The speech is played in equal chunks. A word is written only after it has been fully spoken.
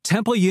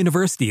Temple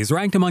University is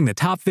ranked among the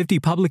top 50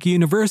 public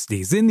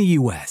universities in the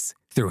U.S.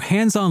 Through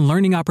hands-on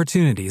learning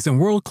opportunities and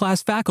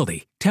world-class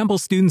faculty, Temple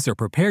students are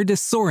prepared to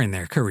soar in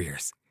their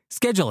careers.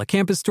 Schedule a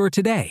campus tour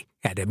today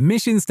at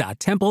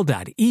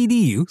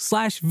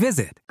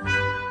admissions.temple.edu/visit.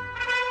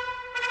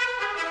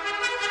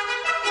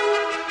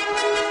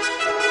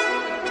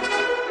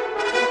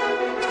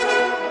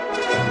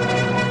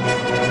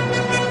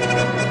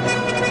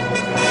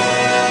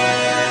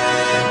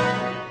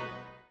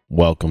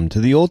 Welcome to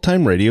the Old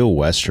Time Radio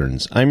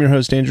Westerns. I'm your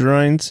host, Andrew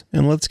Rines,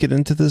 and let's get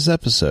into this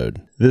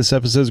episode. This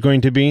episode is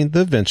going to be The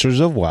Adventures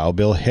of Wild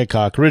Bill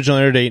Hickok. Original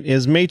air date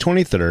is May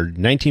 23rd,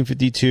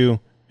 1952,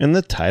 and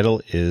the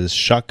title is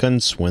Shotgun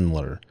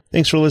Swindler.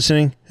 Thanks for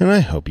listening, and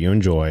I hope you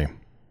enjoy.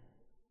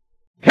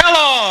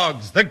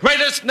 Kellogg's, the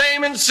greatest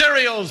name in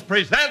cereals,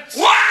 presents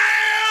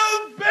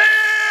Wild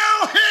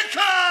Bill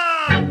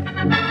Hickok!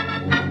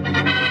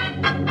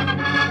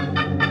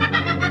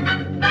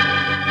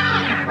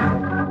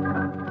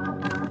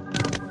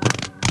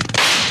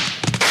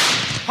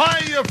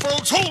 Hiya,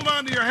 folks. Hold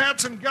on to your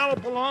hats and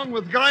gallop along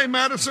with Guy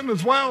Madison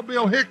as Wild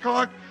Bill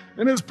Hickok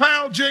and his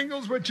pal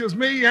Jingles, which is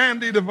me,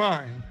 Andy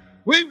Devine.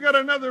 We've got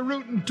another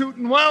rootin'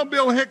 tootin' Wild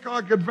Bill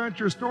Hickok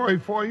adventure story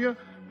for you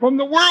from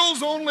the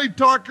world's only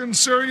talking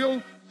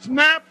cereal,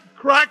 Snap,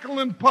 Crackle,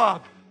 and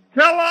Pop,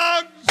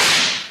 Kellogg's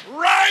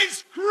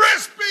Rice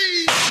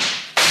Krispies!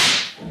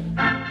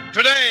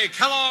 Today,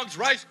 Kellogg's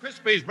Rice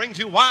Krispies brings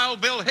you Wild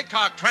Bill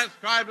Hickok,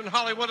 transcribed in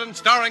Hollywood and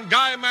starring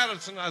Guy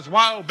Madison as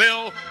Wild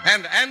Bill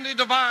and Andy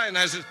Devine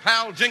as his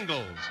pal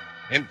Jingles.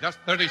 In just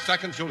 30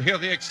 seconds, you'll hear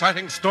the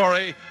exciting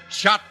story,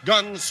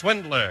 Shotgun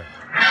Swindler.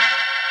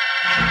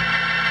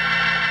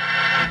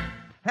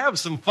 Have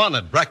some fun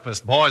at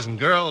breakfast, boys and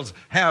girls.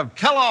 Have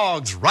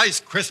Kellogg's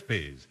Rice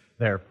Krispies.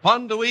 They're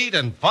fun to eat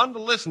and fun to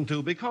listen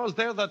to because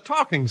they're the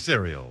talking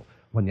cereal.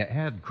 When you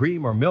add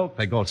cream or milk,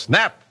 they go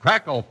snap,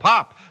 crackle,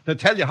 pop to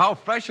tell you how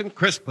fresh and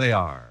crisp they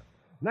are.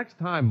 Next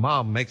time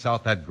Mom makes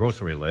out that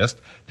grocery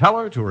list, tell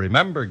her to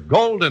remember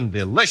golden,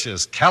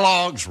 delicious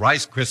Kellogg's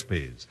Rice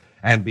Krispies.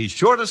 And be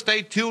sure to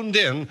stay tuned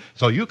in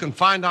so you can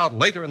find out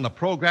later in the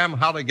program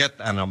how to get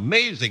an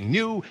amazing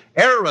new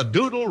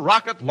Aerodoodle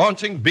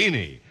rocket-launching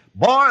beanie.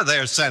 Boy,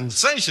 they're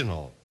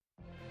sensational.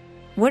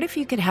 What if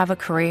you could have a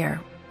career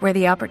where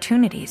the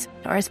opportunities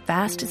are as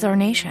vast as our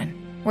nation?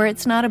 Where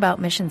it's not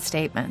about mission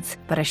statements,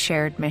 but a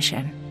shared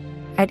mission.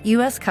 At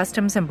U.S.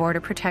 Customs and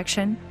Border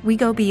Protection, we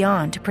go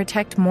beyond to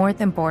protect more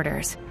than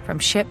borders. From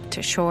ship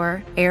to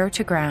shore, air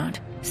to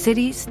ground,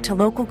 cities to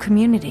local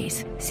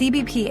communities,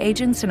 CBP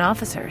agents and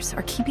officers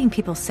are keeping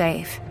people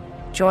safe.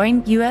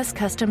 Join U.S.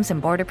 Customs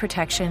and Border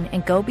Protection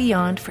and go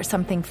beyond for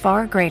something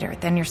far greater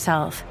than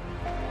yourself.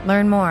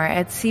 Learn more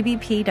at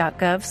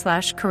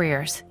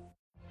cbp.gov/careers.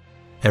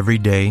 Every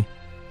day,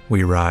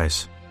 we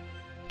rise,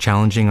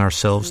 challenging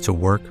ourselves to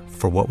work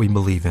for what we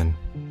believe in.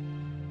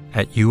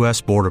 At U.S.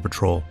 Border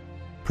Patrol,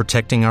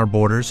 protecting our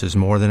borders is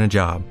more than a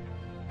job.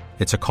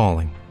 It's a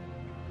calling.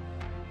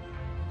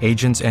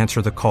 Agents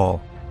answer the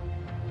call,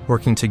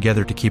 working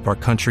together to keep our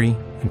country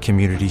and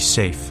communities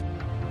safe.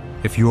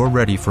 If you're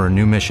ready for a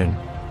new mission,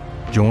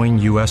 join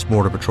U.S.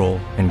 Border Patrol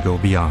and go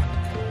beyond.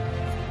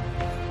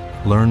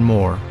 Learn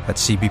more at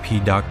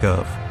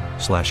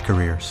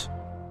cbp.gov/careers.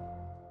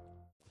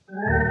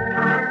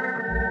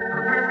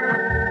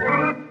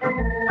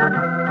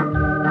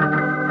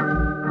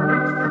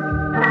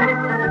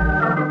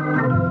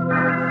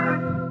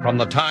 From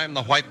the time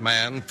the white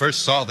man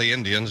first saw the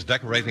Indians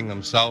decorating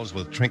themselves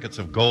with trinkets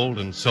of gold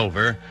and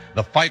silver,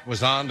 the fight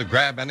was on to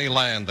grab any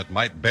land that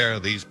might bear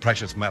these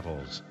precious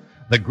metals.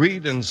 The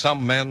greed in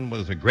some men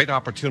was a great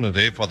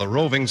opportunity for the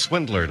roving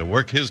swindler to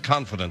work his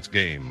confidence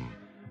game.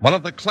 One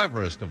of the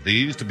cleverest of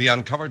these to be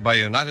uncovered by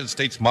United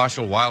States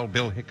Marshal Wild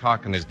Bill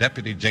Hickok and his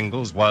deputy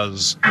Jingles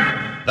was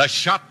the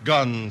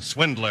Shotgun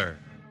Swindler.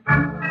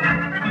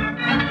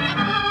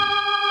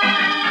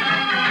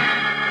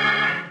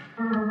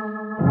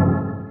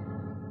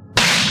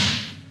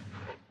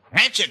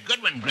 That's a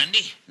good one,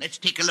 Grundy. Let's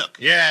take a look.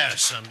 Yeah,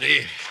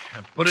 Sunday.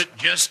 I put it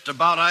just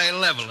about eye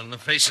level in the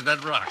face of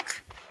that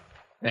rock.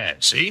 Yeah,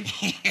 see?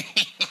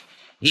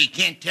 You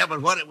can't tell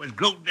but what it was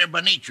growed there by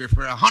nature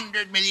for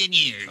 100 million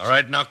years. All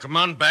right, now come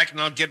on back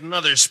and I'll get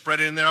another spread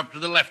in there up to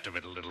the left of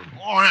it a little.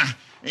 Oh,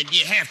 do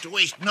you have to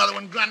waste another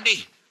one,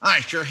 Grundy?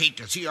 I sure hate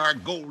to see our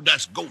gold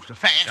dust go so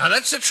fast. Now,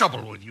 that's the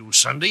trouble with you,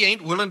 Sunday.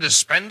 Ain't willing to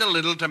spend a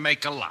little to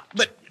make a lot.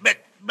 But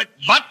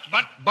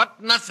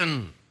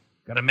nothing.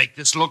 Gotta make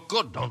this look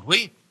good, don't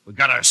we? We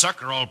got our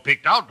sucker all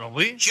picked out, don't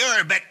we?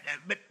 Sure, but...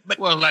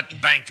 Well,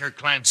 that banker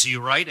Clancy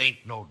Wright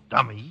ain't no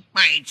dummy.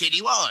 I ain't said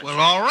he was. Well,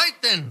 all right,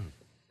 then.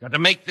 Got to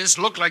make this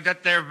look like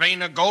that there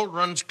vein of gold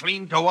runs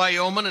clean to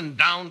Wyoming and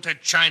down to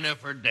China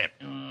for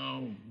depth.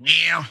 Oh,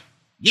 well,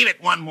 give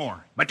it one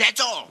more. But that's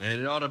all.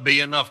 It ought to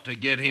be enough to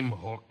get him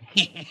hooked.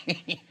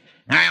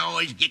 I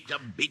always get the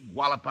big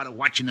wallop out of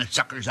watching the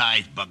sucker's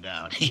eyes bug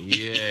out.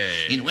 Yeah.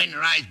 And when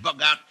their eyes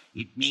bug out,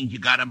 it means you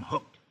got 'em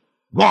hooked.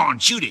 Go on,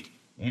 shoot it.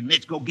 and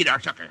let's go get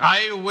our sucker.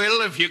 I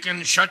will if you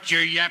can shut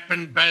your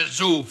yapping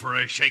bazoo for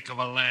a shake of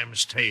a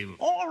lamb's tail.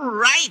 All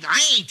right,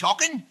 I ain't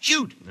talking.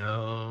 Shoot.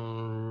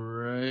 All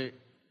right.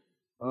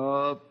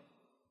 Up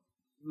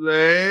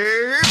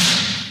there.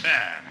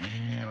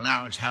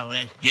 Allows how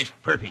that's just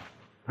perfect.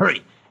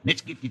 Hurry,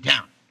 let's get to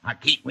town. I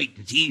can't wait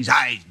to see his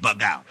eyes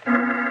bug out.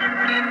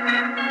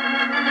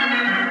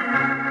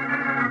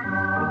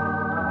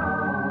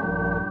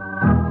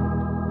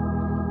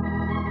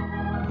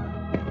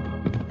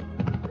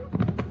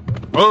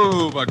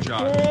 Oh,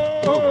 Buckshot.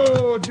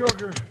 Oh,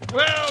 Joker.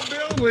 Well,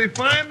 Bill, we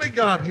finally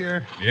got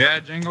here. Yeah,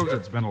 Jingles,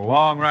 it's been a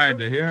long ride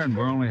to here, and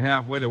we're only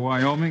halfway to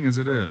Wyoming as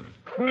it is.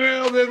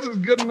 Well, this is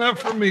good enough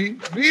for me.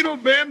 Beetle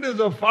Bend is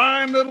a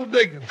fine little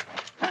digging.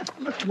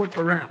 Let's look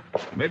around.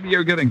 Maybe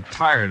you're getting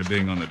tired of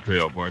being on the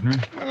trail, partner.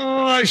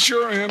 Oh, I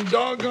sure am.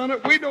 Doggone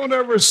it. We don't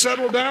ever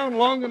settle down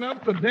long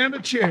enough to dent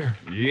a chair.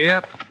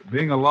 Yep,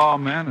 being a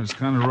lawman is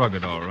kind of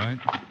rugged, all right.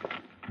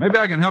 Maybe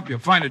I can help you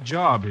find a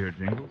job here,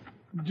 Jingles.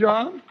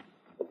 John?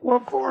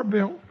 What for,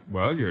 Bill?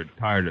 Well, you're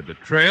tired of the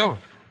trail.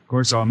 Of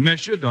course, I'll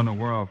miss you. Don't know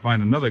where I'll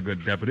find another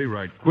good deputy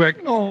right quick.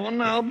 Oh,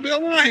 now,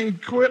 Bill, I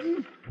ain't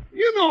quitting.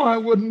 You know I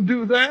wouldn't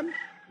do that.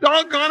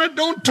 Doggone it,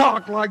 don't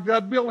talk like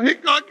that, Bill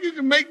Hickok. You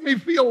can make me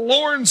feel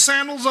lower than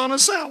sandals on a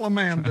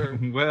salamander.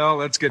 Well,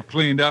 let's get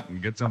cleaned up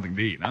and get something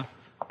to eat, huh?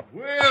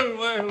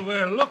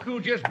 Well, look who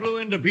just blew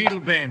into Beetle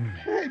Bend.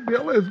 Hey,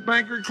 Bill, it's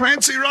Banker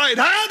Clancy Wright.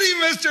 Howdy,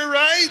 Mr.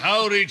 Wright.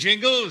 Howdy,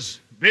 Jingles.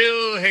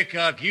 Bill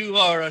Hickok, you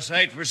are a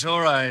sight for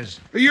sore eyes.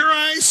 Are your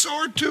eyes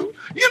sore, too?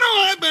 You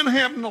know, I've been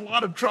having a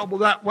lot of trouble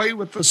that way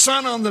with the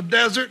sun on the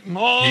desert and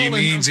all. He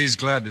means he's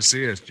glad to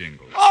see us,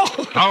 Jingles.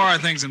 Oh! How are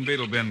things in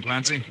Beetle Bend,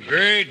 Clancy?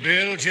 Great,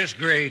 Bill, just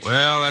great.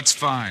 Well, that's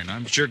fine.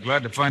 I'm sure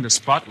glad to find a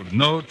spot with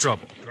no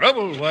trouble.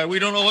 Trouble? Why, we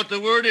don't know what the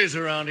word is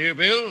around here,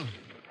 Bill.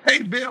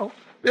 Hey, Bill,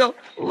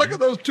 look at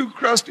those two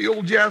crusty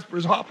old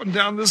Jaspers hopping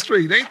down the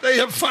street. Ain't they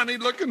a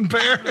funny-looking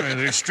pair?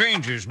 They're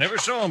strangers. Never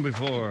saw them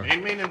before.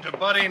 Ain't meaning to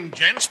butt in,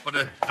 gents, but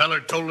a feller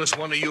told us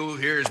one of you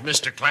here is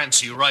Mr.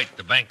 Clancy Wright,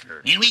 the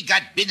banker. And we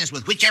got business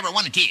with whichever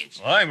one it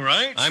is. Well, I'm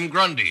Wright. I'm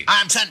Grundy.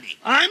 I'm Sunday.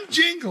 I'm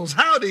Jingles.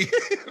 Howdy.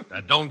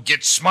 Now, don't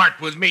get smart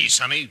with me,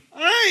 sonny.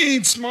 I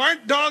ain't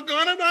smart.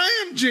 Doggone it,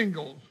 I am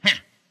Jingles.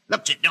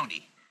 Looks it, don't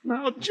he?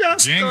 Now,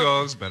 just...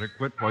 Jingles, better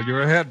quit while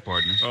you're ahead,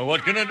 partner. Well,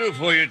 what can I do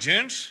for you,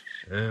 gents?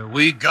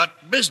 We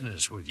got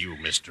business with you,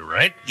 Mr.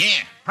 Wright.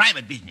 Yeah,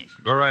 private business.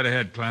 Go right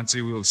ahead,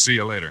 Clancy. We'll see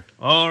you later.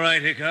 All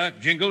right, Hickok.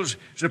 Jingles,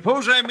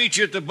 suppose I meet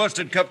you at the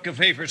Busted Cup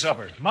Cafe for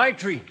supper. My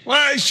treat.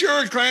 Why,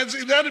 sure,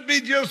 Clancy. That'd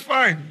be just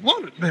fine.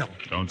 Won't it, Bill?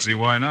 Don't see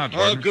why not, Oh,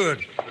 partner.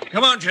 good.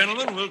 Come on,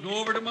 gentlemen. We'll go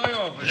over to my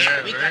office.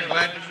 Yeah, very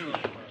glad to see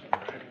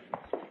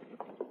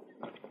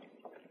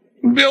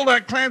you. Bill,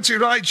 that Clancy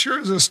Wright sure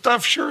is a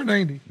stuffed shirt,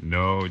 ain't he?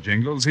 No,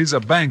 Jingles. He's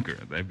a banker.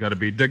 They've got to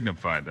be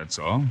dignified, that's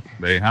all.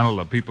 They handle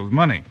the people's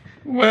money.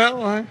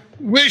 Well, I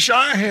wish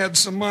I had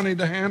some money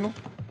to handle.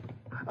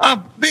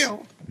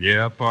 Bill.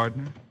 Yeah,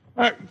 partner?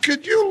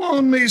 Could you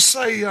loan me,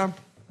 say,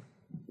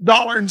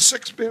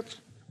 $1.06?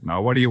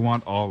 Now, what do you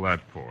want all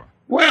that for?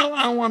 Well,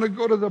 I want to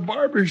go to the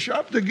barber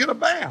shop to get a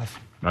bath.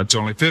 That's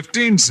only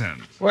 15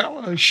 cents.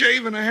 Well, a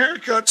shave and a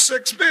haircut,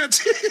 6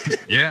 bits.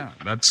 Yeah,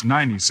 that's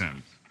 90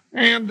 cents.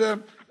 And, I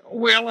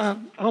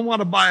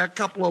want to buy a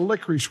couple of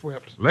licorice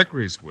whips.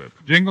 Licorice whip.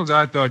 Jingles,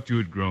 I thought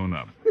you'd grown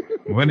up.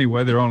 Well,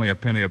 anyway, they're only a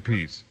penny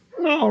apiece.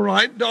 All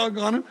right,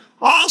 doggone it.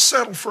 I'll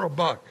settle for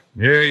 $1.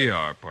 Here you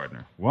are,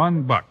 partner.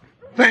 $1.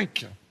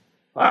 Thank you.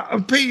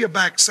 I'll pay you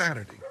back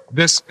Saturday.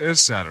 This is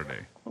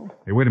Saturday.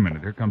 Hey, wait a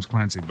minute. Here comes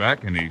Clancy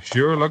back, and he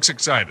sure looks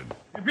excited.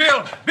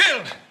 Bill,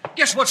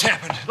 guess what's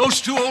happened?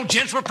 Those two old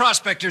gents were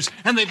prospectors,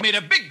 and they've made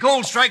a big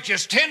gold strike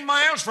just 10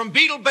 miles from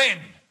Beetle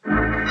Bend.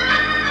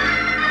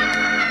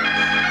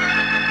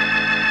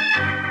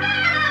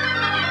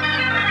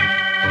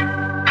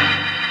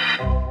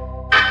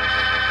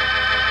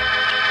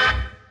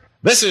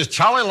 This is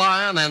Charlie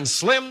Lyon and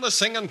Slim the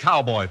Singing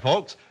Cowboy,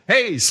 folks.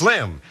 Hey,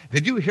 Slim,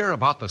 did you hear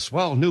about the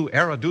swell new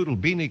Aerodoodle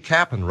beanie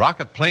cap and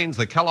rocket planes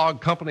the Kellogg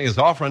Company is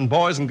offering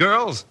boys and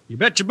girls? You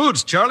bet your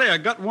boots, Charlie. I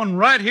got one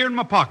right here in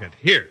my pocket.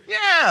 Here.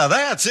 Yeah,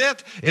 that's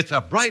it. It's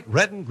a bright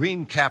red and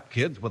green cap,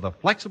 kids, with a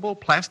flexible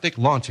plastic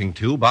launching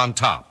tube on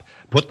top.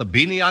 Put the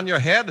beanie on your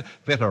head,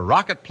 fit a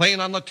rocket plane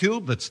on the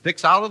tube that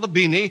sticks out of the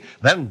beanie,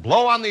 then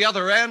blow on the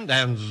other end,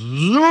 and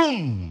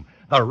zoom!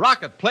 The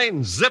rocket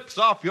plane zips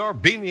off your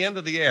beanie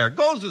into the air.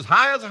 Goes as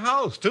high as a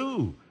house,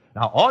 too.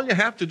 Now, all you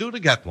have to do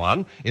to get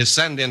one is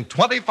send in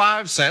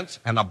 25 cents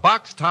and a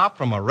box top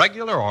from a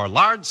regular or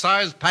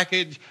large-sized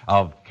package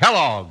of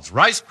Kellogg's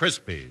Rice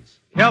Krispies.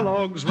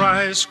 Kellogg's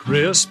Rice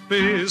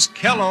Krispies,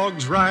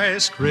 Kellogg's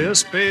Rice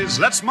Krispies.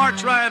 Let's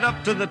march right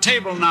up to the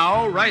table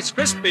now. Rice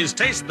Krispies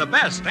taste the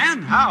best.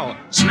 And how?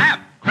 Snap,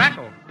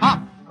 crackle,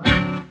 pop.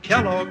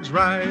 Kellogg's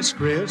Rice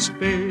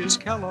Krispies,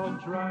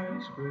 Kellogg's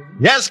Rice Krispies.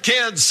 Yes,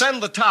 kids,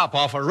 send the top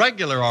off a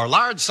regular or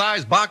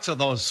large-sized box of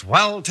those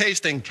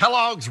swell-tasting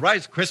Kellogg's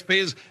Rice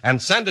Krispies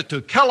and send it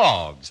to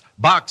Kellogg's,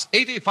 Box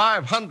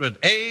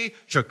 8500A,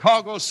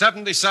 Chicago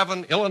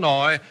 77,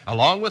 Illinois,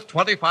 along with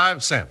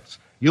 25 cents.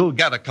 you'll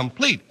get a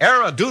complete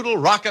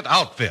Aerodoodle rocket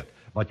outfit.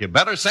 But you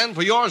better send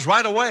for yours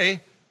right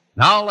away.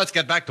 Now let's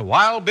get back to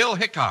Wild Bill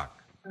Hickok.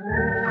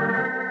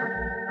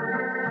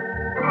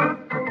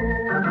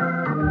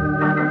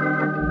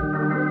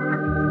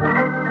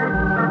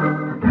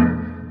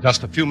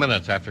 Just a few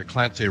minutes after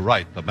Clancy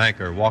Wright, the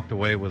banker, walked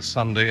away with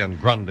Sunday and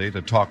Grundy to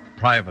talk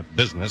private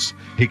business,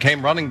 he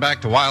came running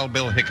back to Wild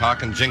Bill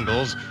Hickok and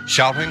Jingles,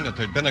 shouting that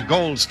there'd been a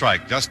gold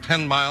strike just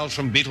 10 miles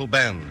from Beetle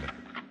Bend.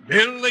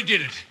 Bill, they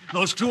did it.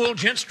 Those two old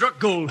gents struck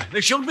gold.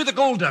 They showed me the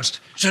gold dust.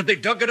 Said they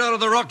dug it out of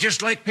the rock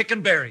just like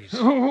picking berries.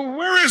 Oh,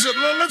 where is it?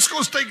 Let's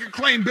go stake a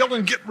claim, Bill,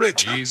 and get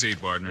rich. Easy,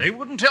 partner. They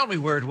wouldn't tell me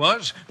where it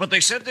was, but they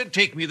said they'd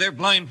take me there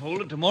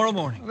blindfolded tomorrow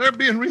morning. They're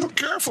being real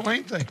careful,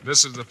 ain't they?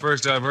 This is the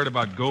first I've heard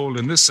about gold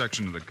in this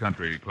section of the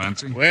country,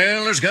 Clancy.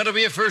 Well, there's got to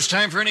be a first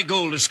time for any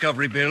gold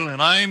discovery, Bill,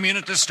 and I'm in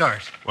at the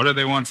start. What do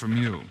they want from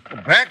you?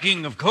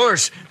 Backing, of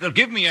course. They'll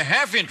give me a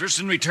half interest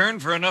in return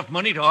for enough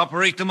money to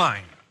operate the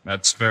mine.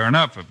 That's fair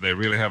enough if they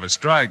really have a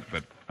strike,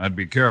 but I'd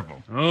be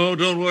careful. Oh,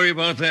 don't worry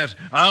about that.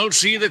 I'll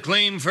see the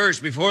claim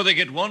first before they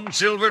get $1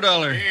 silver.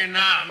 Here,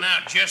 now,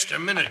 just a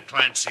minute,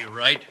 Clancy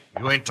Wright.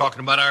 You ain't talking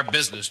about our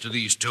business to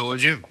these two,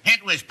 is you?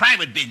 That was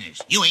private business.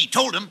 You ain't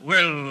told them.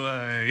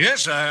 Well,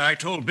 yes, I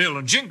told Bill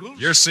and Jingles.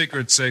 Your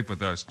secret's safe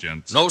with us,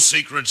 gents. No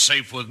secret's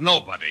safe with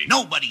nobody.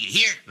 Nobody, you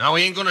hear? Now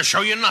he ain't gonna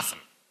show you nothing.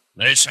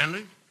 Eh,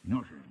 Sandy?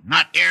 No, sir.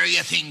 Not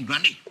area thing,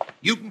 Grundy.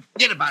 You can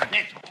forget about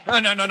it,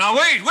 that's all. No,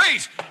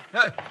 wait.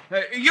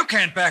 You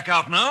can't back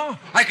out now.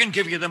 I can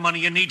give you the money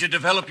you need to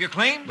develop your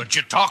claim. But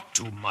you talk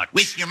too much.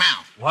 With your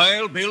mouth.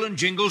 Wild Bill and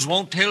Jingles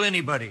won't tell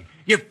anybody.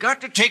 You've got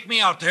to take me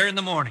out there in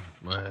the morning.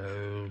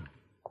 Well,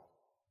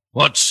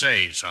 what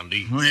say,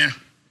 Sunday? Well,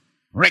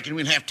 reckon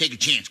we'll have to take a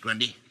chance,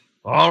 Grundy.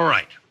 All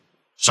right.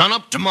 Sun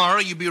up tomorrow,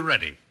 you be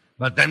ready.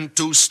 But them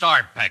two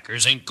star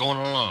packers ain't going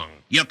along.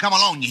 You'll come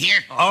along, you hear?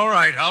 All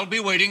right, I'll be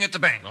waiting at the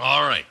bank.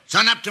 All right.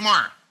 Sun up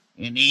tomorrow.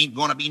 And there ain't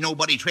gonna be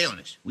nobody trailing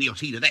us. We'll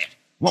see to that.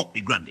 Won't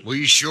we, Grundy?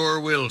 We sure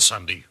will,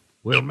 Sunday.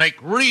 We'll make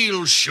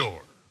real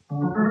sure.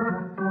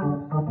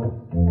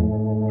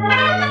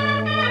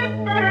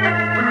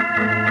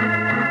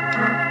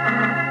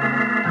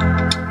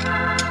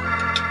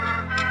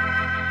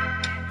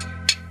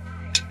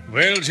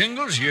 Well,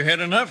 Jingles, you had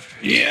enough?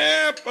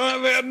 Yep,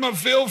 I've had my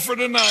fill for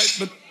tonight,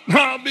 but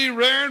I'll be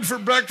raring for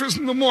breakfast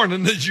in the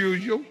morning as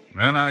usual.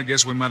 Then I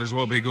guess we might as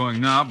well be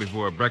going now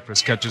before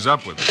breakfast catches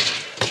up with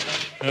us.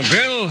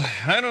 Bill,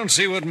 I don't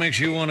see what makes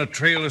you want to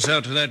trail us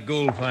out to that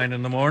gold find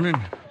in the morning.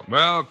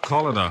 Well,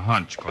 call it a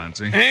hunch,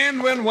 Clancy.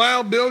 And when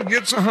Wild Bill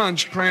gets a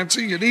hunch,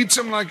 Clancy, it eats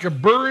him like a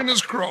burr in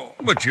his craw.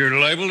 But you're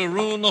liable to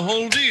ruin the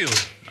whole deal.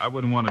 I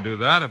wouldn't want to do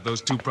that if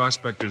those two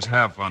prospectors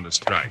have found a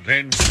strike.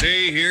 Then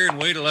stay here and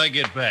wait till I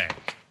get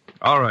back.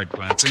 All right,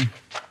 Clancy.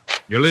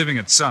 You're leaving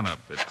at sunup.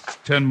 It's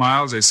 10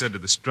 miles, they said, to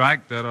the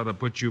strike. That ought to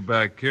put you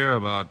back here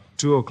about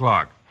 2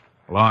 o'clock.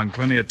 Allowing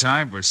plenty of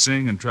time for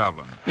seeing and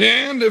traveling.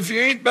 And if you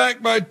ain't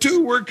back by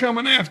 2, we're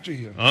coming after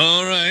you.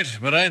 All right,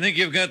 but I think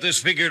you've got this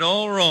figured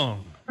all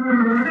wrong.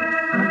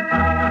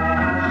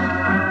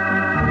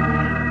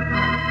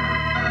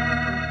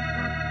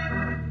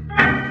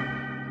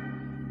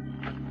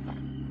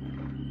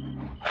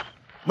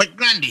 But,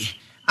 Grundy,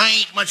 I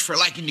ain't much for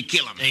liking to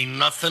kill him. Ain't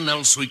nothing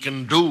else we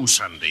can do,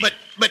 Sunday. But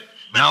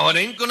now, it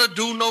ain't gonna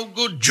do no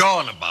good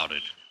jawing about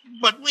it.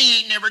 But we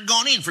ain't never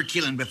gone in for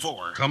killing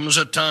before. Comes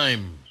a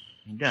time.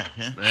 It does,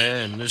 huh?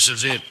 And this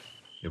is it.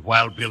 If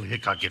Wild Bill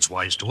Hickok gets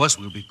wise to us,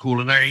 we'll be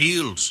cooling our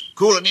heels.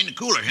 Cooling in the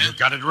cooler, huh? You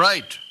got it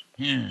right.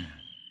 Yeah.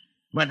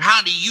 But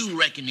how do you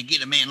reckon to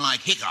get a man like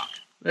Hickok?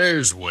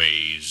 There's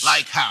ways.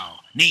 Like how?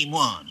 Name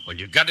one. Well,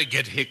 you got to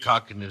get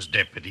Hickok and his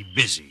deputy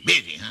busy.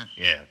 Busy, huh?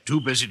 Yeah,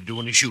 too busy to do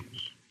any shooting.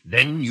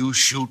 Then you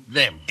shoot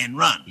them. And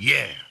run.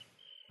 Yeah.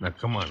 Now,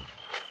 come on.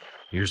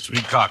 Here's 3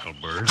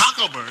 cockleburs.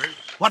 Cockleburs?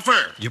 What for?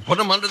 You put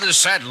them under the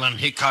saddle on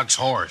Hickok's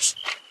horse.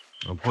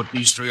 I'll put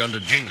these 3 under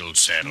Jingles'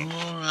 saddle.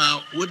 Oh,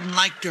 I wouldn't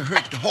like to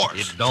hurt the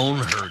horse. It don't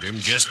hurt him,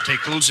 just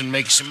tickles and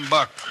makes him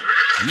buck.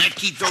 And that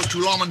keeps those 2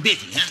 lawmen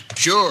busy, huh?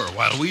 Sure,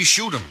 while we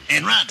shoot him.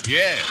 And run.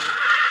 Yeah.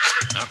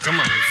 Now, come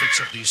on, we'll fix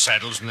up these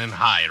saddles and then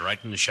hide right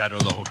in the shadow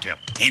of the hotel.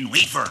 And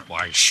wait for 'em.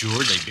 Why,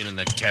 sure, they've been in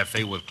that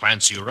cafe with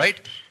Clancy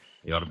Wright.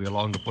 They ought to be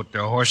along to put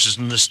their horses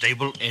in the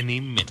stable any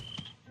minute.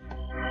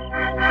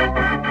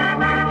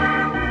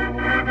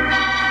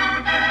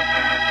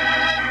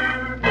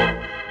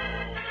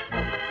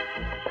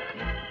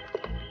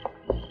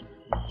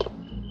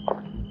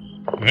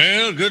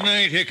 Well, good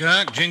night,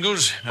 Hickok,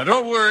 Jingles. Now,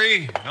 don't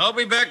worry. I'll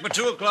be back by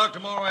 2 o'clock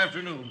tomorrow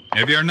afternoon.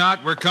 If you're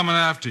not, we're coming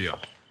after you.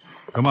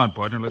 Come on,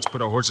 partner. Let's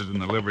put our horses in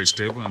the livery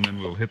stable, and then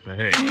we'll hit the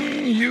hay.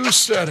 You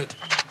said it.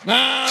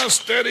 Now,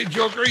 steady,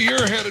 Joker.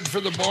 You're headed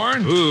for the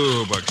barn.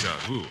 Ooh,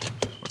 Buckshot. Ooh.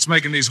 What's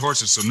making these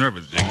horses so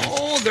nervous, Jingles?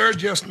 Oh, they're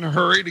just in a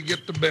hurry to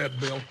get to bed,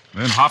 Bill.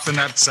 Then hop in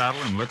that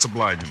saddle and let's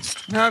oblige them.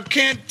 Now,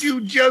 can't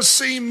you just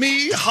see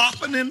me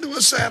hopping into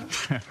a saddle?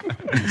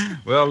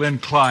 Well, then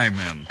climb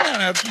in. Yeah,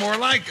 that's more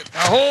like it.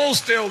 Now, hold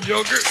still,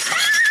 Joker.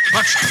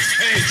 Buckshot.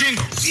 Hey,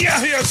 Jingles.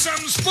 Yeah,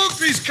 something spooked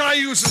these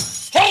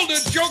cayuses. Hold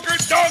it, Joker!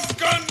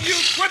 Doggone you!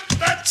 Quit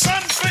that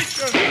sunfish!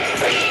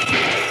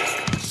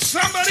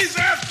 Somebody's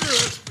after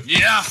us!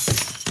 Yeah,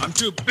 I'm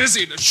too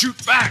busy to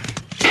shoot back.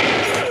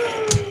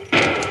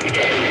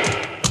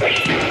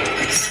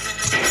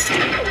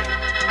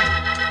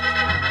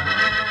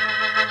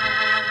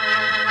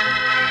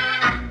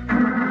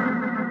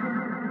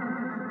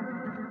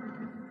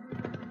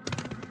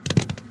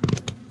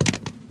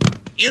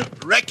 You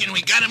reckon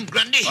we got him,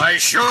 Grundy? Why,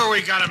 sure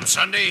we got him,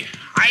 Sunday.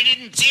 I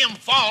didn't see him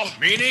fall.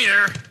 Me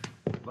neither.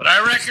 But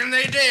I reckon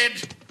they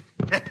did.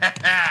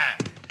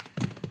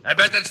 I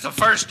bet that's the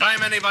first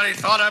time anybody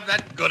thought of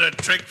that good a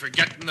trick for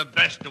getting the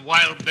best of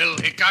Wild Bill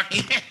Hickok.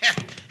 Yeah,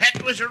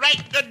 that was a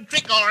right good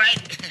trick, all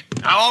right.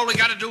 Now all we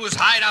got to do is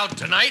hide out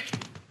tonight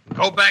and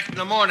go back in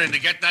the morning to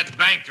get that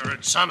banker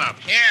at sunup.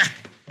 Yeah,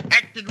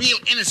 acted real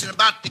innocent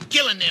about the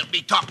killing they'll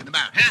be talking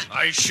about, huh?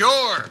 Why,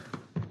 sure.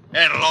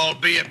 It'll all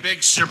be a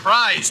big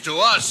surprise to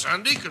us,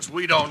 Sunday, because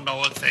we don't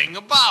know a thing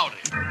about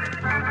it.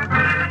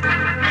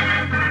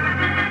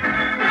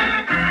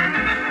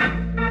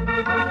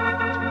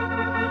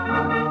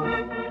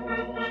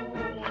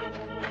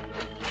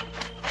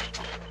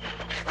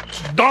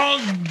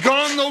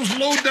 Doggone those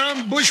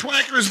low-down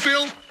bushwhackers,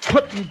 Bill.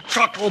 Putting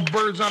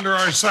cocklebirds under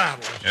our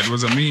saddles. It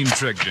was a mean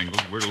trick, Jingles.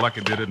 We're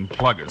lucky they didn't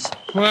plug us.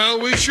 Well,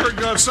 we sure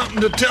got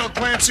something to tell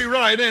Clancy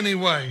Wright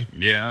anyway.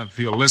 Yeah, if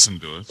he'll listen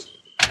to us.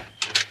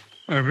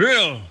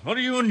 Bill, what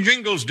are you and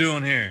Jingles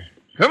doing here?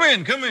 Come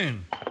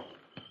in.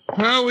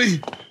 Well, we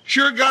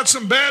sure got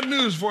some bad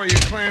news for you,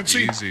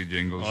 Clancy. Easy,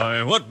 Jingles.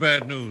 Why, what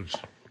bad news?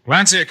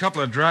 Clancy, a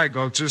couple of dry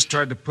gulchers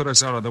tried to put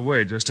us out of the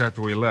way just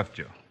after we left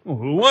you. Oh,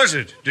 who was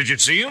it? Did you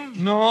see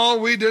him? No,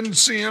 we didn't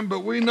see them,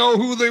 but we know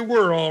who they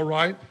were, all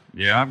right.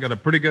 Yeah, I've got a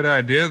pretty good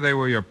idea they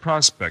were your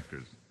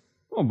prospectors.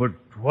 Oh, but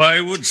why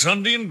would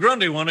Sunday and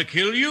Grundy want to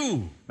kill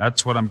you?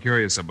 That's what I'm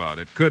curious about.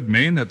 It could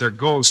mean that their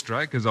gold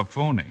strike is a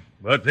phony.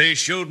 But they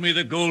showed me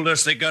the gold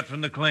dust they got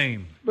from the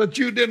claim. But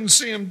you didn't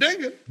see him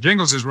dig it.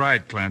 Jingles is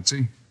right,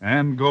 Clancy.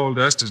 And gold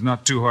dust is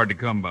not too hard to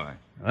come by.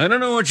 I don't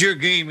know what your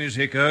game is,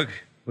 Hickok,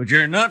 but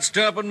you're not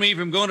stopping me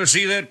from going to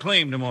see that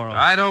claim tomorrow.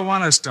 I don't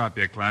want to stop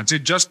you, Clancy.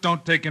 Just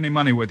don't take any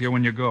money with you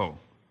when you go.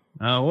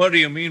 Now, what do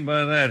you mean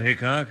by that,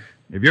 Hickok?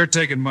 If you're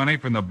taking money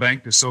from the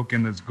bank to soak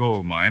in this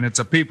gold mine, it's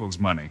a people's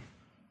money.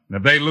 And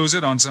if they lose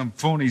it on some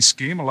phony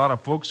scheme, a lot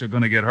of folks are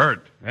going to get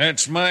hurt.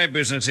 That's my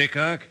business,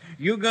 Hickok.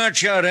 You got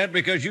shot at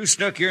because you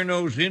stuck your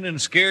nose in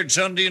and scared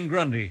Sunday and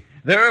Grundy.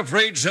 They're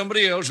afraid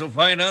somebody else will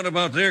find out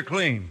about their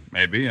claim.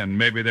 Maybe, and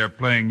maybe they're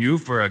playing you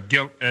for a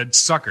gilt-edged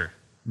sucker.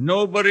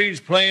 Nobody's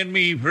playing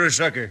me for a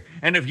sucker.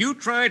 And if you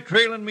try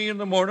trailing me in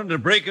the morning to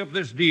break up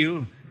this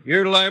deal,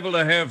 you're liable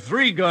to have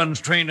 3 guns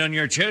trained on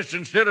your chest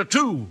instead of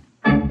 2.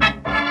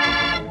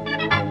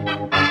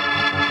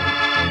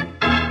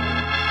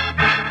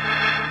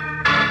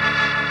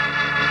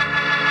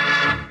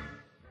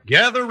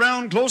 Gather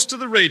round close to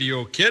the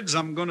radio, kids.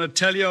 I'm going to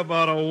tell you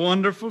about a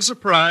wonderful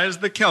surprise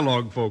the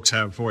Kellogg folks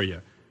have for you.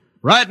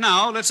 Right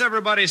now, let's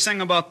everybody sing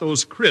about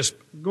those crisp,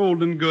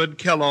 golden good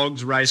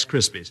Kellogg's Rice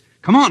Krispies.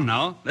 Come on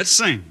now, let's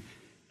sing.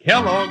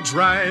 Kellogg's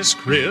Rice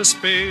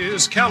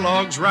Krispies,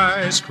 Kellogg's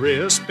Rice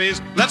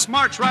Krispies. Let's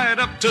march right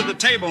up to the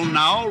table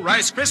now.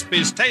 Rice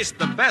Krispies taste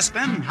the best,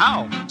 and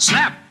how?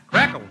 Snap,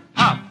 crackle,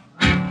 pop.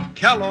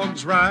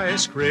 Kellogg's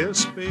Rice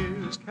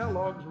Krispies,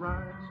 Kellogg's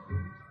Rice Krispies.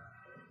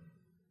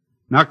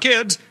 Now,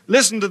 kids,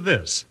 listen to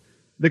this.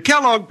 The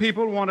Kellogg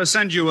people want to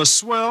send you a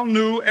swell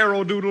new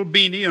Aerodoodle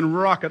beanie and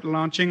rocket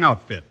launching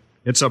outfit.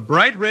 It's a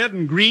bright red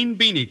and green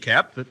beanie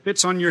cap that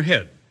fits on your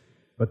head.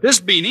 But this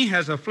beanie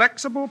has a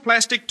flexible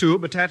plastic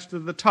tube attached to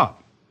the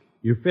top.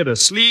 You fit a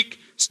sleek,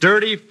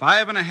 sturdy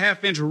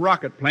 5.5-inch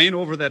rocket plane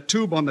over that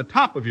tube on the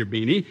top of your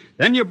beanie,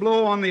 then you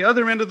blow on the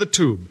other end of the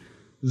tube.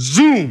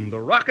 Zoom! The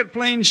rocket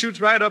plane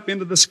shoots right up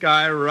into the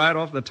sky right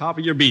off the top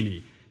of your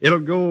beanie. It'll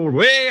go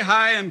way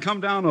high and come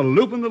down a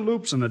looping the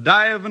loops and a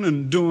diving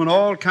and doing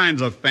all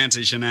kinds of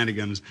fancy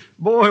shenanigans.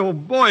 Boy, oh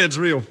boy, it's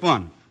real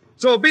fun.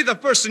 So be the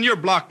first in your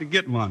block to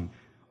get one.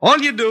 All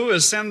you do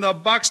is send the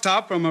box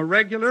top from a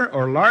regular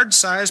or large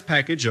size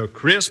package of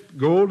crisp,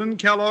 golden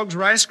Kellogg's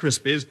Rice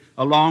Krispies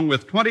along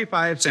with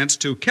 25 cents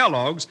to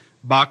Kellogg's,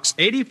 Box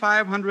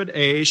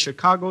 8500A,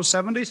 Chicago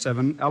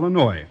 77,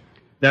 Illinois.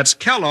 That's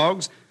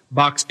Kellogg's,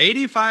 Box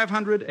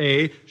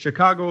 8500A,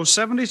 Chicago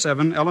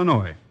 77,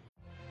 Illinois.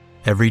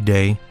 Every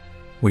day,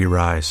 we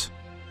rise,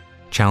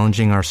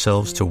 challenging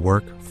ourselves to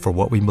work for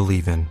what we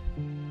believe in.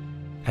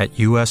 At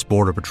U.S.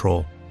 Border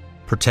Patrol,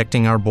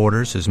 protecting our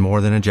borders is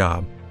more than a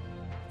job.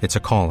 It's a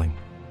calling.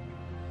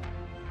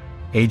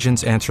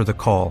 Agents answer the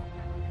call,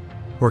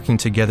 working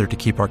together to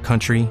keep our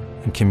country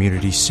and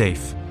communities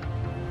safe.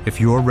 If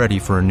you're ready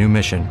for a new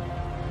mission,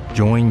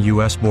 join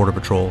U.S. Border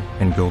Patrol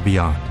and go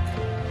beyond.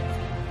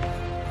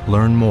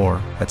 Learn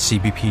more at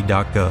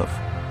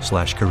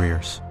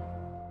cbp.gov/careers.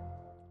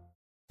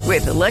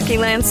 With the Lucky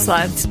Land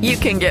Slots, you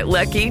can get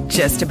lucky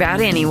just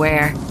about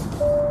anywhere.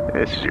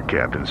 This is your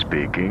captain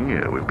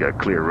speaking. We've got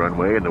clear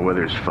runway and the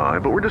weather's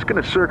fine, but we're just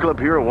going to circle up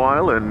here a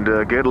while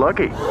and get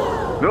lucky.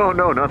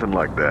 No, nothing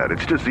like that.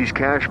 It's just these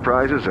cash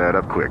prizes add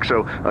up quick.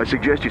 So I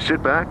suggest you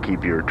sit back,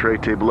 keep your tray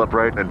table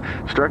upright, and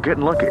start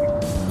getting lucky.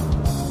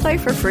 Play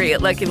for free at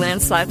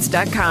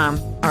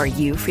LuckyLandSlots.com. Are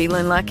you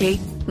feeling lucky?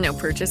 No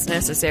purchase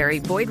necessary.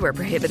 Void where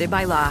prohibited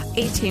by law.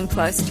 18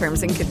 plus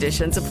terms and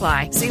conditions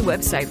apply. See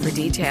website for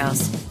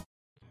details.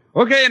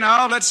 Okay,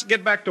 now let's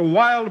get back to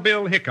Wild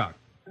Bill Hickok.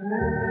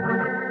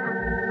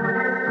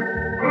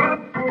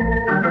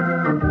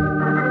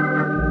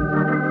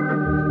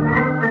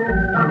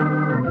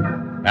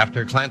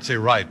 After Clancy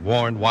Wright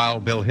warned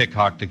Wild Bill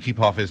Hickok to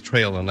keep off his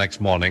trail the next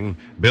morning,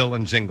 Bill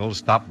and Jingles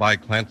stopped by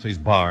Clancy's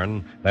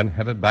barn, then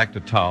headed back to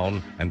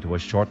town and to a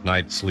short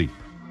night's sleep.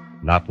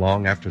 Not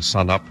long after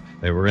sunup,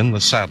 they were in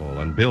the saddle,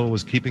 and Bill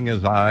was keeping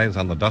his eyes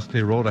on the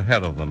dusty road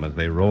ahead of them as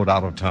they rode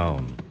out of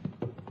town.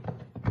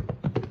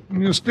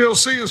 You still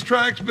see his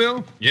tracks,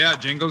 Bill? Yeah,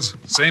 Jingles.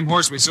 Same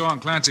horse we saw in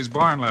Clancy's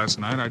barn last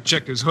night. I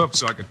checked his hoof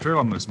so I could trail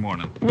him this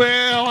morning.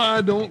 Well,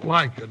 I don't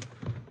like it.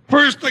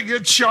 First I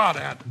get shot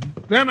at,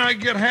 then I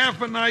get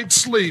half a night's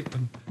sleep,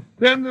 and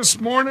then this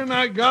morning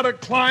I gotta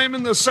climb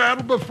in the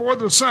saddle before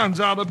the sun's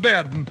out of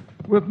bed and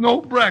with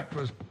no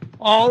breakfast,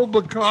 all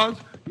because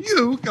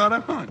you got a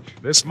hunch.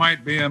 This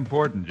might be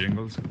important,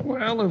 Jingles.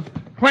 Well, if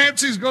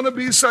Clancy's gonna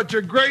be such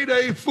a grade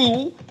A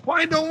fool,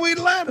 why don't we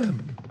let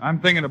him? I'm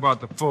thinking about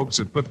the folks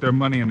that put their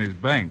money in his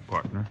bank,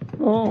 partner.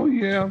 Oh,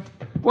 yeah.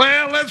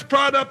 Well, let's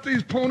prod up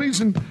these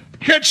ponies and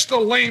catch the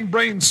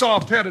lame-brained,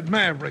 soft-headed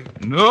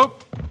maverick.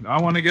 Nope. I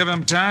want to give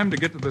him time to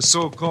get to the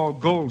so-called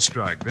gold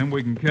strike. Then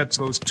we can catch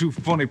those two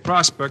phony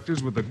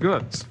prospectors with the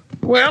goods.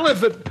 Well,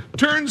 if it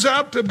turns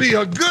out to be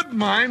a good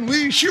mine,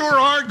 we sure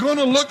are going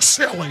to look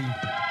silly.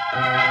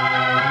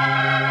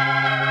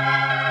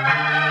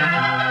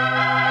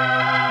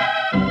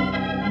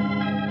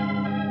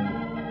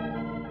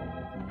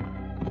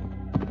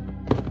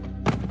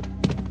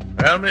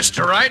 Well,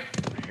 Mr. Wright,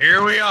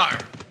 here we are.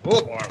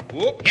 Whoop.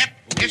 Yep,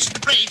 this is the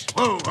place.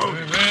 Whoa.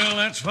 Well,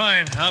 that's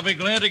fine. I'll be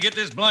glad to get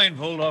this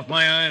blindfold off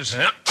my eyes.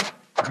 Yep.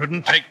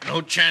 Couldn't take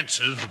no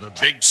chances with a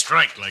big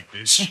strike like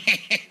this.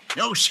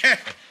 No, sir.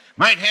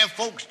 Might have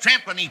folks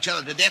trampling each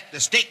other to death to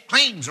stake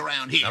claims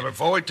around here. Now,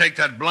 before we take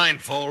that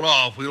blindfold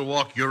off, we'll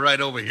walk you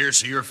right over here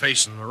so you're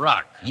facing the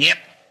rock. Yep.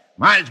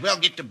 Might as well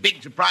get the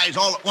big surprise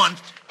all at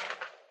once.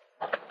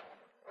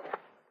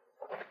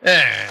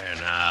 There,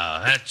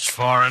 now, that's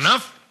far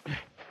enough.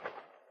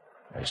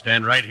 I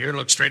stand right here and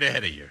look straight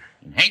ahead of you.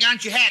 And hang on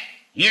to your hat.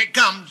 Here it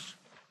comes.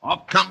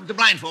 Off comes the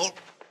blindfold.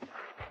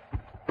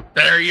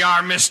 There you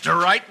are, Mr.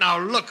 Wright. Now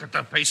look at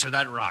the face of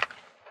that rock.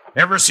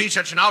 Ever see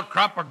such an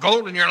outcrop of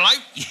gold in your life?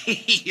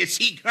 You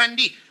see,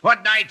 Grundy,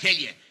 what did I tell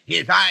you?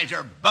 His eyes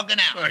are bugging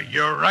out. Well,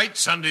 you're right,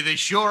 Sunday. They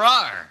sure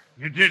are.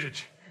 You did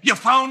it. You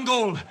found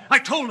gold. I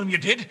told him you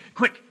did.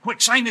 Quick,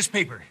 sign this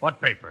paper. What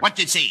paper? What's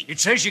it say? It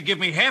says you give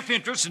me half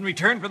interest in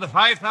return for the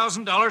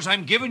 $5,000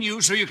 I'm giving you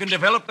so you can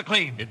develop the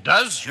claim. It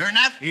does? Sure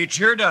enough? It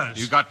sure does.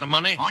 You got the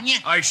money? On you?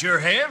 I sure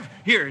have.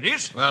 Here it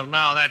is. Well,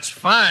 now that's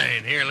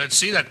fine. Here, let's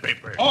see that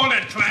paper. Hold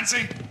it,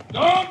 Clancy.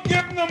 Don't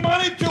give him the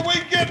money till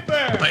we get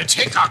there. It's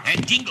Hickok.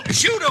 And Jingle.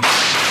 Shoot him!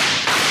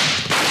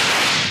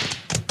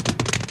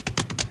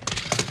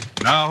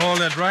 Now hold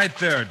it right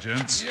there,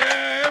 gents.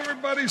 Yeah,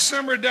 everybody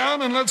simmer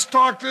down and let's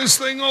talk this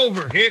thing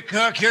over.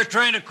 Hickok, you're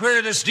trying to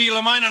queer this deal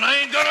of mine, and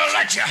I ain't gonna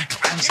let you.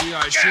 Clancy,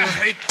 I sure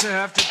hate to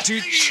have to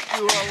teach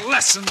you a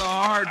lesson the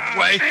hard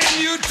way. And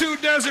you two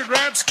desert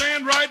rats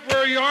stand right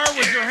where you are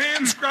with your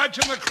hands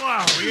scratching the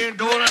clouds. We ain't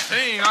doing a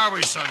thing, are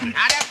we, Sunday?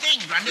 Not a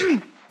thing,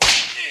 Grundy.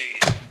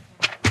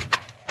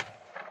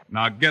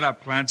 Now get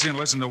up, Clancy, and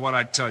listen to what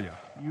I tell you.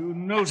 You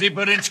nosy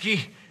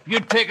Badinsky. If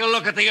you'd take a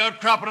look at the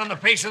outcropping on the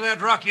face of that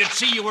rock, you'd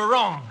see you were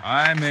wrong.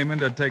 I'm aiming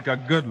to take a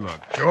good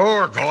look.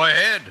 Sure, go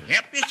ahead.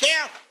 Help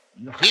yourself.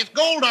 You'll see it's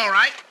gold, all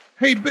right.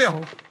 Hey,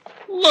 Bill,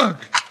 look.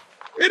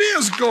 It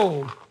is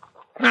gold.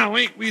 Now,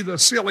 ain't we the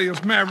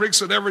silliest mavericks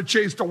that ever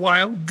chased a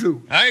wild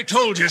goose? I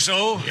told you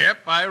so. Yep,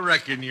 I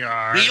reckon you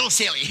are. Real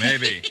silly.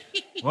 Maybe.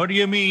 What do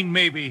you mean,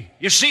 maybe?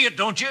 You see it,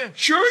 don't you?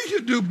 Sure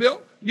you do,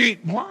 Bill. You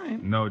ain't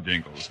blind. No,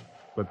 Jingles.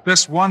 But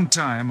this one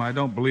time, I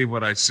don't believe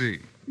what I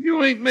see.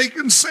 You ain't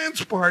making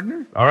sense,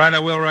 partner. All right, I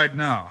will right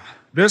now.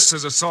 This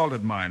is a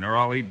salted mine, or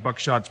I'll eat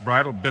Buckshot's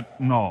bridle, bit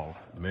and all.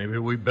 Maybe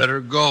we better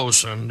go,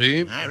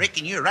 Sunday. I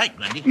reckon you're right,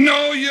 Grundy.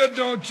 No, you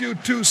don't. You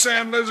two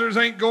sand lizards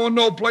ain't going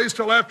no place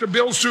till after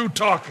Bill's through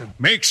talking.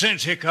 Make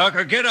sense, Hickok,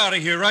 or get out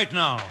of here right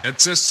now.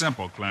 It's this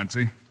simple,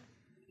 Clancy.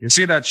 You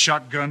see that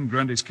shotgun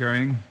Grundy's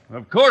carrying?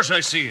 Of course I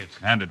see it.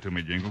 Hand it to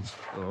me, Jingles.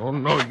 Oh,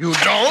 no, you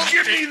don't.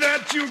 Give me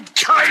that, you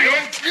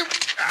coyote.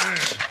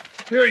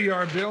 Here you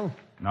are, Bill.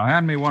 Now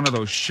hand me one of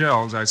those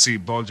shells I see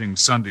bulging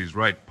Sunday's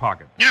right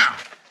pocket.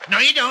 No,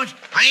 you don't.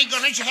 I ain't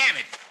gonna let you have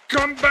it.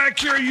 Come back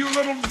here, you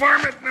little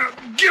varmint. Now,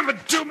 give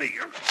it to me.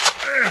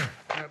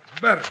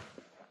 That's better.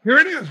 Here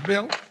it is,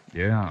 Bill.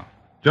 Yeah,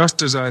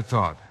 just as I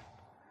thought.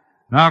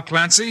 Now,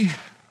 Clancy,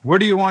 where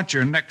do you want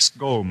your next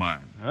gold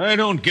mine? I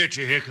don't get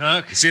you,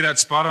 Hickok. You see that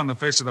spot on the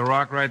face of the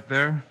rock right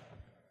there?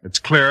 It's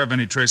clear of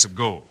any trace of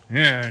gold.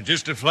 Yeah,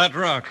 just a flat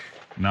rock.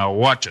 Now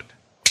watch it.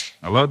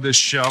 I'll load this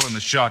shell in the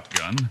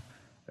shotgun,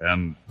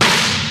 and...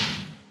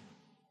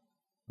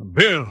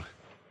 Bill,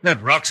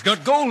 that rock's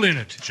got gold in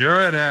it.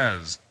 Sure it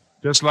has.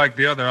 Just like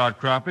the other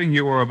outcropping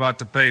you were about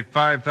to pay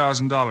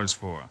 $5,000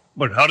 for.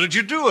 But how did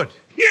you do it?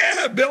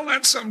 Yeah, Bill,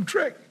 that's some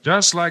trick.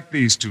 Just like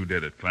these two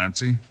did it,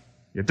 Clancy.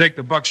 You take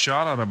the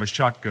buckshot out of a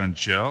shotgun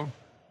shell,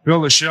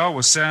 fill the shell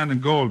with sand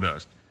and gold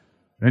dust.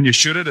 Then you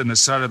shoot it in the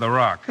side of the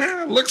rock.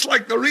 Looks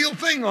like the real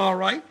thing, all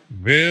right.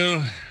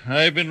 Bill,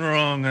 I've been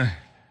wrong.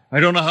 I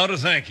don't know how to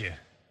thank you.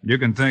 You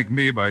can thank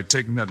me by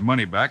taking that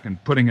money back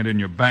and putting it in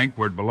your bank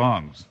where it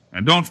belongs.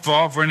 And don't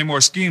fall for any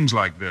more schemes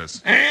like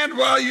this. And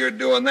while you're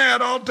doing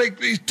that, I'll take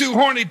these two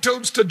horny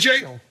toads to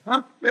jail.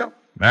 Huh, Bill?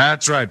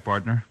 That's right,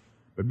 partner.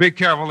 But be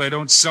careful they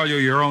don't sell you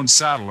your own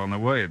saddle on the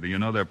way. You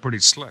know they're pretty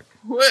slick.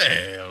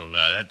 Well,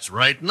 that's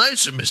right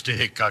nice of Mr.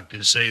 Hickok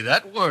to say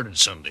that word on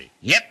Sunday.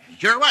 Yep,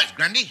 sure was,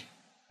 Grundy.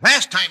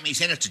 Last time he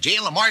sent us to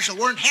jail, the marshal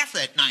weren't half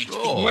that nice.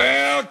 Oh.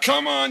 Well,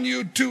 come on,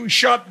 you two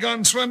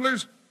shotgun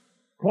swindlers.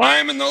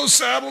 Climb in those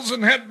saddles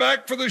and head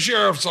back for the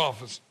sheriff's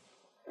office.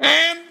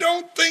 And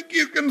don't think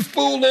you can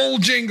fool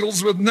old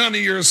Jingles with none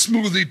of your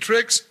smoothie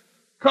tricks,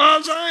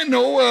 'cause I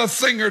know a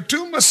thing or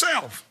two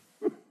myself.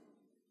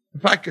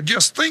 If I could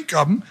just think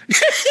of them.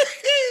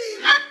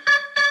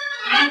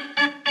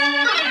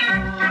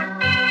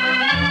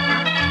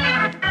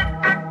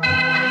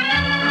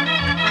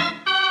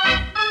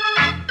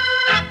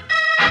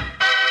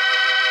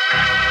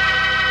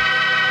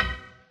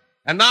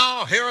 And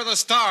now, here are the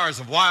stars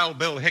of Wild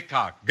Bill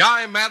Hickok,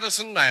 Guy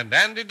Madison and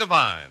Andy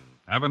Devine.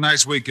 Have a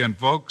nice weekend,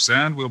 folks,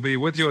 and we'll be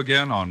with you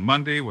again on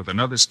Monday with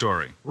another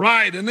story.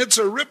 Right, and it's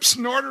a rip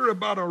snorter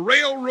about a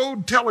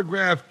railroad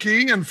telegraph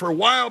key, and for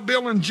Wild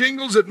Bill and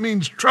Jingles, it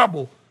means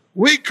trouble.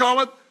 We call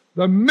it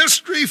the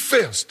Mystery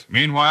Fist.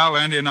 Meanwhile,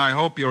 Andy and I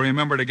hope you'll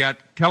remember to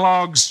get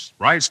Kellogg's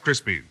Rice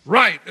Krispies.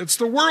 Right, it's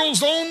the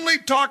world's only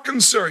talking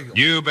cereal.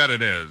 You bet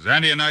it is.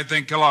 Andy and I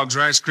think Kellogg's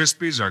Rice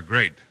Krispies are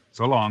great.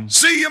 So long.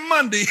 See you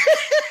Monday.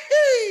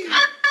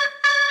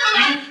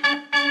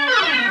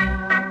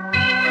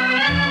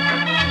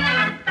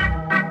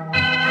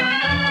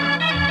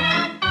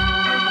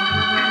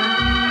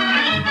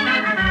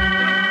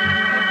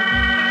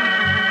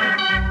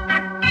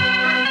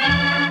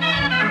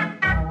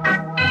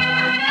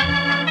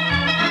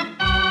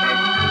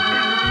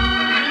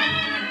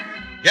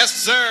 Yes,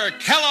 sir,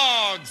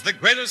 Kellogg's, the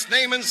greatest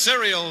name in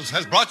cereals,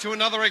 has brought you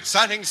another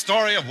exciting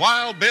story of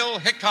Wild Bill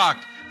Hickok,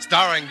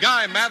 starring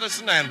Guy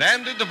Madison and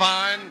Andy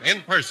Devine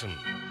in person.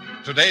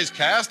 Today's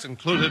cast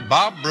included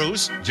Bob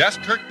Bruce, Jess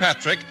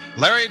Kirkpatrick,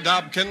 Larry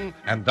Dobkin,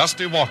 and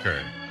Dusty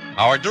Walker.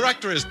 Our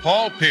director is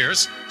Paul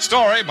Pierce,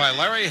 story by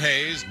Larry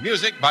Hayes,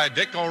 music by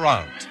Dick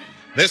Orant.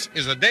 This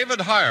is a David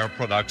Heyer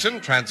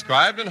production,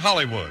 transcribed in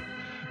Hollywood.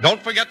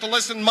 Don't forget to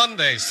listen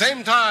Monday,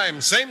 same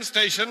time, same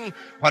station,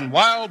 when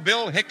Wild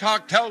Bill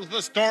Hickok tells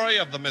the story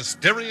of the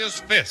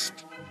mysterious fist.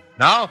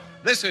 Now,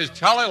 this is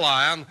Charlie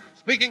Lyon,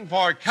 speaking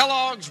for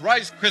Kellogg's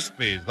Rice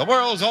Krispies, the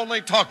world's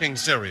only talking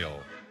cereal.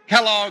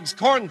 Kellogg's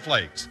Corn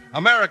Flakes,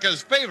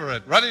 America's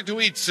favorite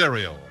ready-to-eat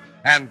cereal.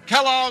 And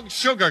Kellogg's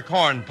Sugar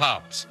Corn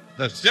Pops,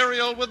 the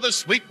cereal with the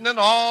sweetening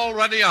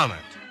already on it.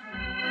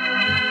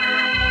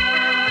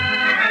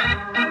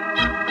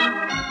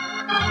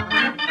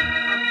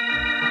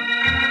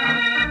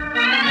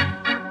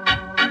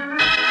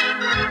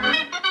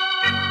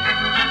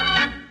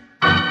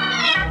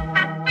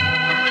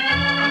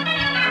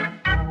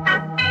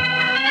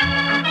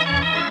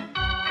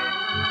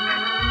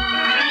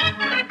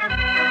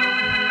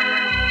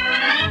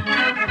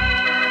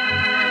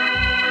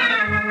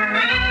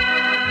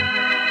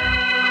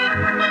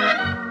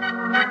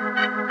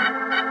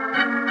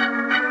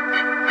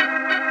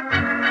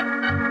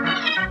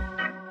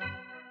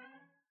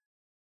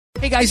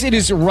 Hey guys, it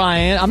is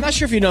Ryan. I'm not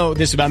sure if you know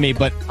this about me,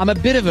 but I'm a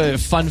bit of a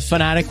fun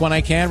fanatic when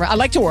I can. I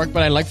like to work,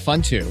 but I like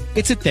fun too.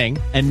 It's a thing.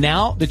 And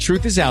now the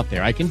truth is out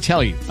there. I can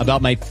tell you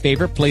about my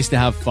favorite place to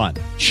have fun.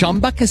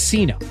 Chumba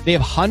Casino. They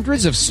have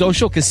hundreds of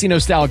social casino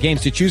style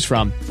games to choose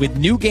from with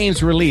new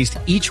games released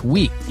each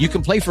week. You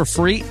can play for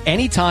free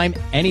anytime,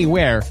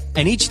 anywhere.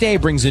 And each day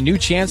brings a new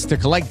chance to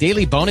collect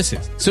daily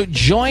bonuses. So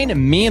join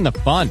me in the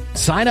fun.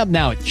 Sign up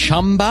now at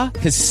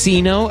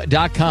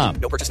ChumbaCasino.com.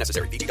 No purchase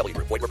necessary. VGW.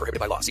 Void where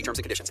prohibited by law. See terms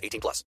and conditions.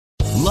 18+.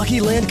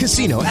 Lucky Land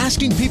Casino,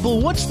 asking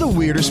people, what's the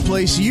weirdest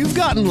place you've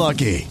gotten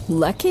lucky?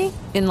 Lucky?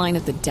 In line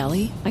at the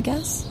deli, I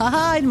guess?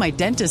 Aha, in my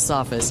dentist's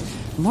office.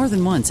 More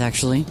than once,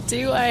 actually.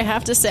 Do I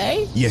have to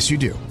say? Yes, you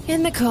do.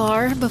 In the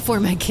car before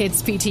my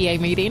kids' PTA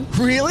meeting.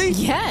 Really?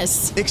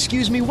 Yes.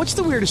 Excuse me, what's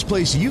the weirdest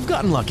place you've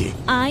gotten lucky?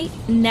 I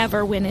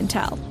never win and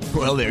tell.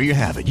 Well, there you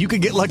have it. You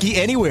can get lucky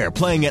anywhere,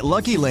 playing at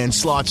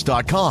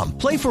LuckyLandSlots.com.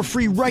 Play for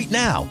free right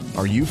now.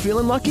 Are you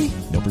feeling lucky?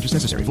 No purchase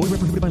necessary. Void where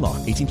prohibited by law.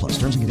 18+.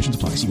 Terms and conditions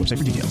apply. See website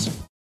for details.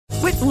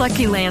 With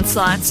Lucky Land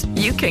Slots,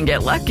 you can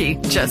get lucky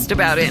just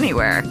about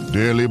anywhere.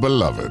 Dearly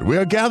beloved, we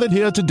are gathered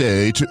here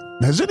today to...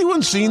 Has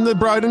anyone seen the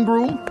bride and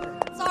groom?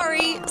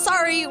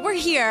 Sorry, we're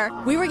here.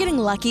 We were getting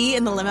lucky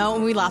in the limo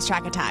and we lost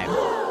track of time.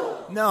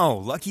 No,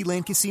 Lucky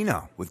Land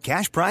Casino, with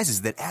cash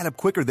prizes that add up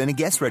quicker than a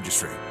guest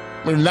registry.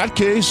 In that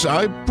case,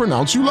 I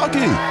pronounce you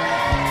lucky.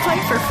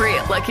 Play for free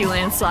at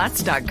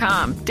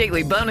LuckyLandSlots.com.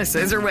 Daily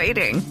bonuses are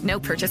waiting. No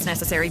purchase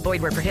necessary.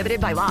 Void where prohibited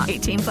by law.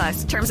 18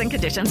 plus. Terms and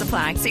conditions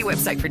apply. See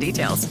website for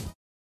details.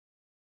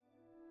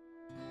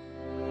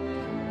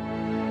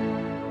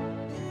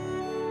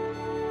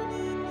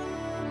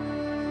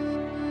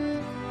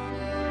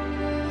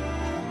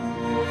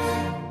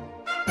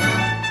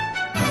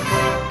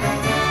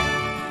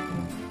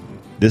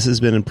 This has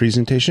been a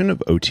presentation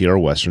of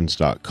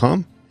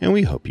OTRWesterns.com, and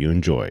we hope you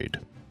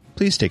enjoyed.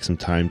 Please take some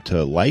time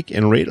to like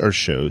and rate our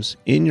shows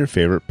in your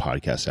favorite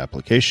podcast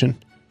application.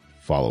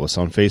 Follow us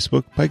on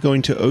Facebook by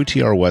going to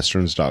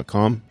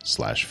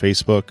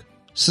OTRWesterns.com/Facebook.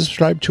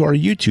 Subscribe to our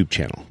YouTube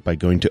channel by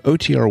going to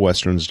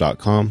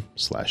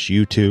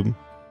OTRWesterns.com/YouTube.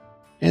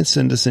 And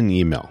send us an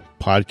email,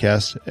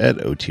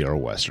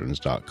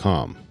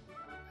 podcast@OTRWesterns.com.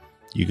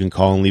 You can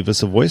call and leave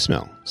us a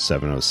voicemail,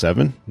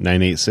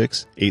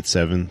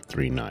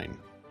 707-986-8739.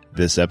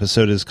 This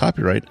episode is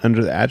copyright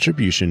under the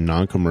Attribution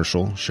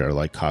Non-Commercial Share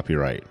Alike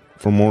copyright.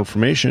 For more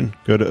information,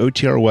 go to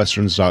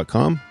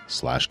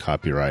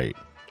OTRWesterns.com/copyright.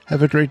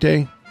 Have a great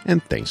day,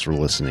 and thanks for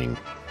listening.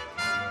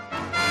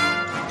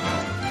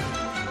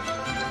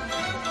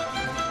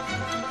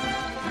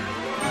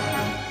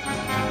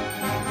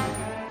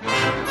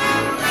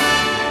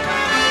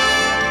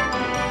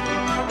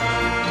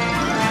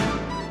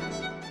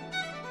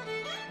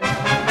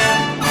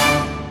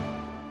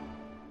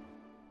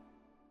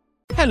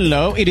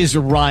 Hello, it is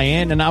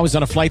Ryan, and I was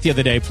on a flight the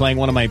other day playing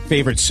one of my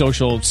favorite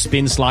social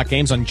spin slot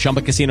games on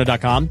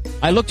ChumbaCasino.com.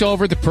 I looked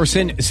over at the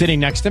person sitting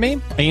next to me,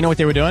 and you know what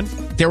they were doing?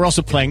 They were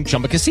also playing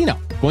Chumba Casino.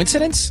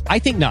 Coincidence? I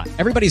think not.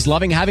 Everybody's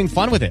loving having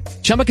fun with it.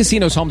 Chumba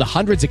Casino is home to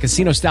hundreds of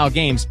casino-style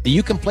games that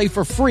you can play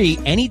for free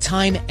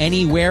anytime,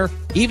 anywhere,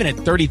 even at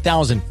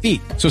 30,000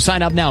 feet. So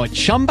sign up now at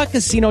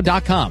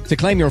ChumbaCasino.com to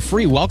claim your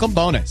free welcome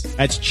bonus.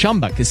 That's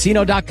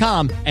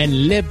ChumbaCasino.com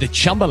and live the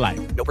Chumba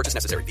life. No purchase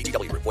necessary.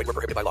 VGW. Void where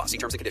prohibited by law. See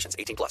terms and conditions.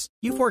 18 plus.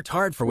 You've worked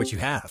hard for what you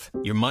have.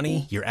 Your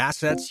money, your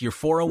assets, your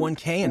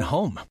 401k, and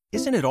home.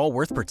 Isn't it all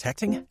worth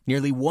protecting?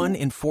 Nearly 1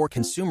 in 4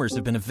 consumers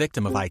have been a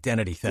victim of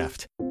identity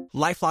theft.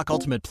 LifeLock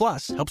Ultimate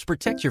Plus helps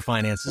protect your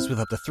finances with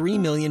up to $3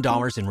 million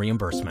in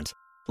reimbursement.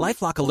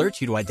 LifeLock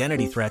alerts you to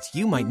identity threats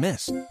you might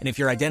miss. And if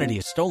your identity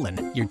is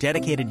stolen, your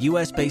dedicated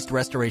U.S.-based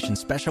restoration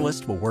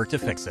specialist will work to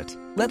fix it.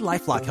 Let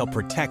LifeLock help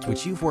protect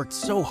what you've worked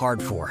so hard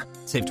for.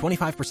 Save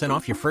 25%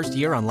 off your first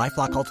year on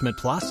LifeLock Ultimate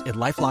Plus at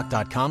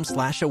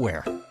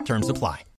LifeLock.com/aware. Terms apply.